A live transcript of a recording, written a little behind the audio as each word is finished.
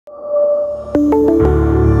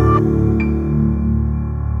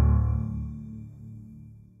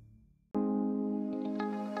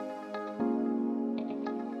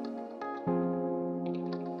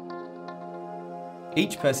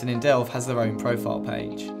Each person in Delve has their own profile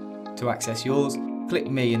page. To access yours,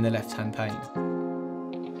 click Me in the left-hand pane.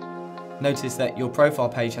 Notice that your profile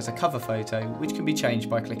page has a cover photo which can be changed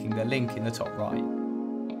by clicking the link in the top right.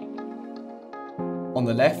 On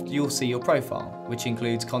the left, you'll see your profile, which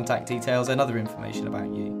includes contact details and other information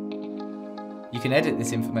about you. You can edit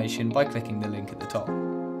this information by clicking the link at the top.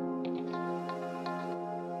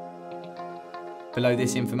 Below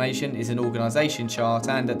this information is an organisation chart,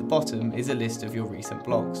 and at the bottom is a list of your recent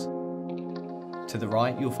blogs. To the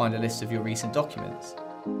right, you'll find a list of your recent documents,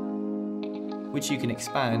 which you can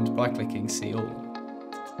expand by clicking See All.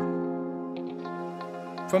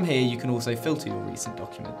 From here, you can also filter your recent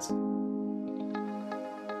documents.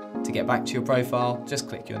 To get back to your profile, just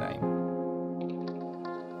click your name.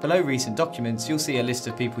 Below recent documents, you'll see a list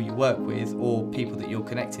of people you work with or people that you're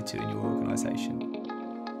connected to in your organisation.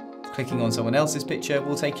 Clicking on someone else's picture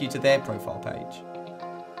will take you to their profile page.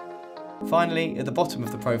 Finally, at the bottom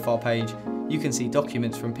of the profile page, you can see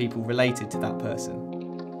documents from people related to that person.